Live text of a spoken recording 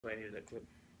I needed that clip.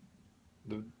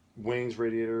 The wings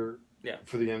radiator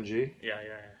for the MG? Yeah.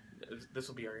 This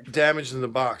will be our intro. Damage in the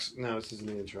box. No, this isn't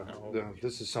the intro. No.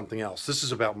 This is something else. This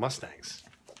is about Mustangs.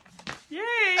 Yay!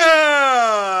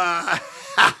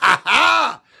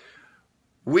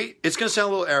 It's going to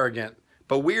sound a little arrogant,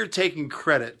 but we are taking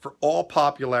credit for all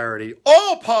popularity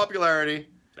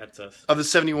That's us. of the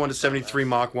 71 to 73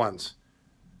 Mach 1s.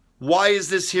 Why is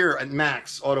this here at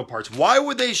Max Auto Parts? Why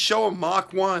would they show a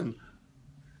Mach 1?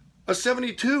 A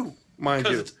 72, mind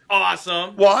you. Because it's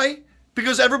awesome. Why?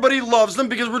 Because everybody loves them,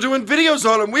 because we're doing videos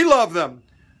on them. We love them.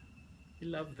 We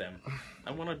love them.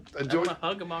 I want to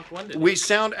hug a Mach 1 today. We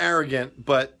sound arrogant,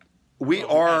 but we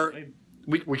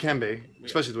can be,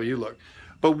 especially the way you look.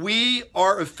 But we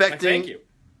are affecting... Thank you.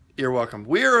 You're welcome.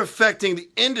 We are affecting the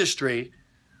industry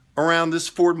around this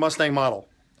Ford Mustang model.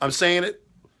 I'm saying it.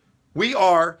 We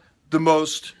are the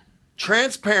most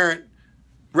transparent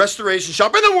restoration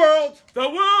shop in the world. The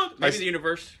world. Maybe the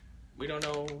universe. We don't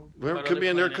know. Well, it could be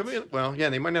in there. Could be. Well, yeah,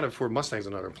 they might not have Ford Mustangs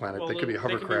on another planet. Well, they could be a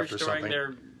hovercraft or something.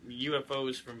 Their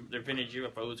UFOs from their vintage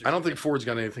UFOs. I don't think Ford's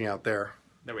got anything out there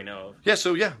that we know of. Yeah.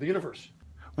 So yeah, the universe.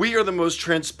 We are the most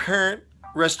transparent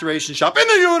restoration shop in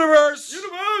the universe.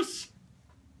 Universe.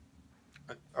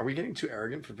 Are we getting too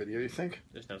arrogant for video? You think?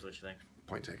 There's no such thing.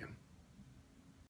 Point taken.